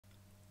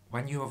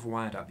When you have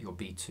wired up your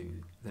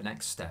B2, the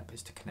next step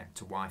is to connect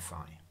to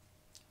Wi-Fi.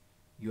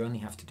 You only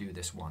have to do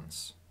this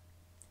once.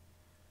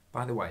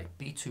 By the way,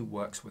 B2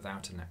 works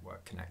without a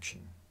network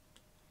connection.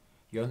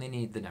 You only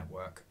need the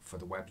network for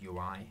the web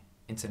UI,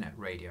 internet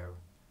radio,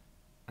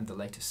 and the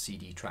latest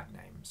CD track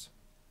names.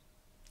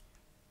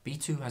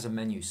 B2 has a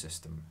menu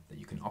system that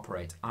you can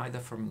operate either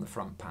from the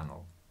front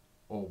panel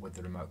or with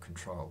the remote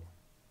control.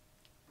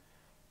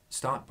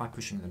 Start by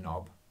pushing the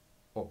knob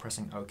or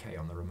pressing OK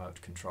on the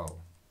remote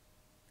control.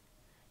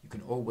 You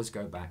can always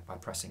go back by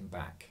pressing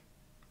back.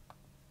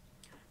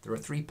 There are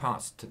 3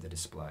 parts to the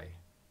display.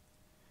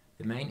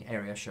 The main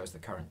area shows the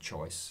current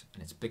choice,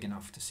 and it's big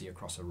enough to see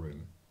across a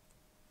room.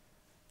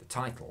 The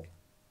title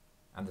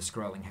and the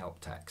scrolling help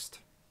text.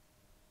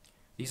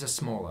 These are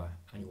smaller,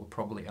 and you will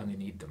probably only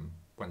need them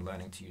when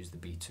learning to use the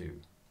B2.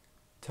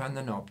 Turn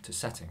the knob to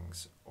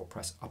Settings or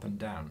press up and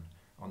down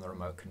on the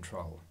remote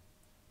control,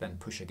 then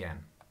push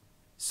again.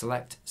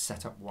 Select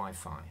Set up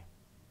Wi-Fi.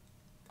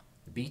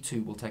 The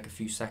B2 will take a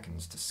few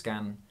seconds to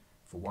scan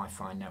for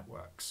Wi-Fi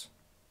networks.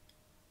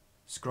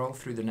 Scroll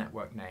through the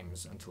network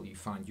names until you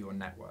find your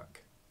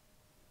network,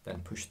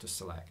 then push to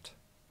select.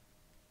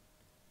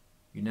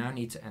 You now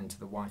need to enter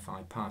the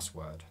Wi-Fi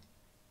password.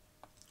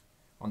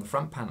 On the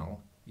front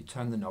panel, you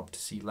turn the knob to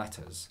see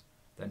letters,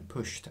 then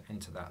push to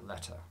enter that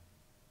letter.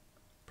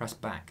 Press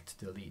back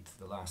to delete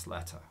the last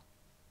letter.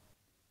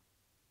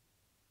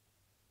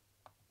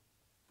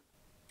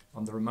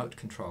 On the remote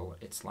control,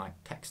 it's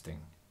like texting,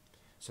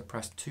 so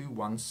press 2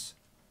 once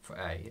for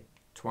A,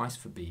 twice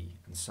for B,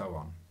 and so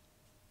on.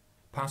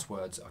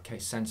 Passwords are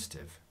case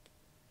sensitive,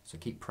 so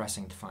keep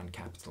pressing to find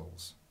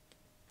capitals.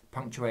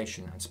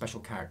 Punctuation and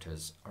special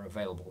characters are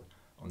available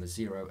on the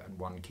 0 and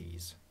 1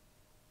 keys.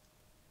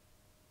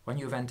 When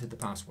you have entered the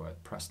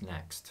password, press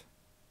Next.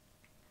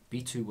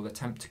 B2 will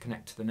attempt to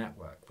connect to the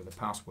network with the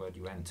password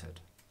you entered.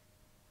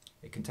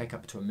 It can take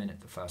up to a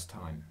minute the first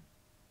time.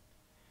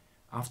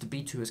 After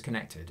B2 is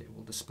connected, it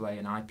will display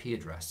an IP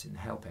address in the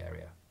help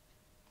area,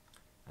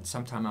 and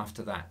sometime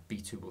after that,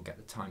 B2 will get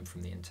the time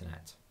from the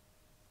internet.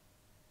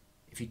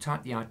 If you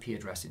type the IP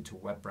address into a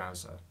web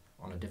browser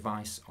on a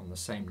device on the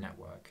same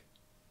network,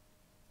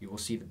 you will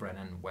see the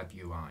Brennan web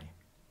UI.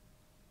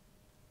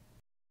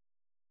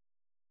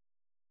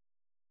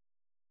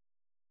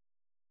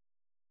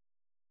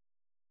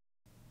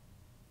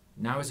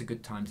 Now is a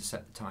good time to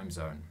set the time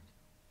zone.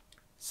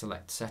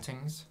 Select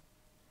Settings,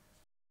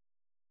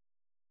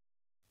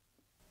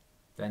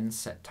 then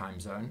Set Time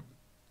Zone,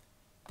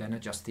 then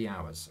adjust the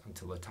hours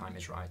until the time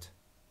is right,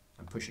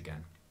 and push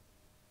again.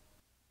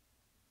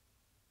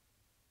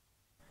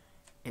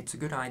 It's a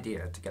good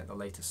idea to get the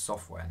latest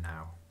software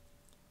now.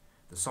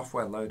 The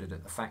software loaded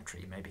at the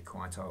factory may be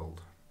quite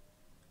old.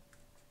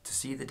 To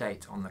see the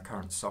date on the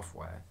current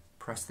software,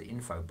 press the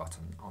Info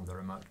button on the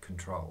remote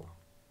control.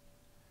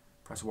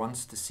 Press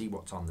once to see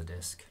what's on the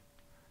disk,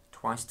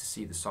 twice to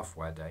see the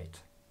software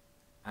date,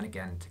 and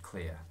again to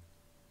clear.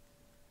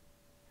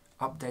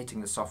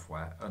 Updating the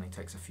software only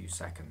takes a few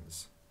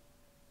seconds.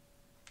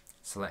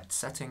 Select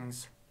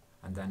Settings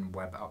and then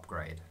Web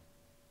Upgrade.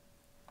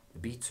 The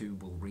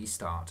B2 will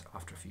restart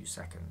after a few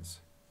seconds.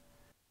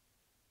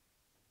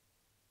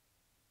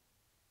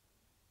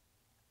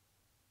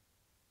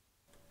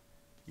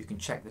 You can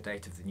check the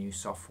date of the new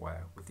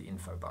software with the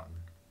Info button.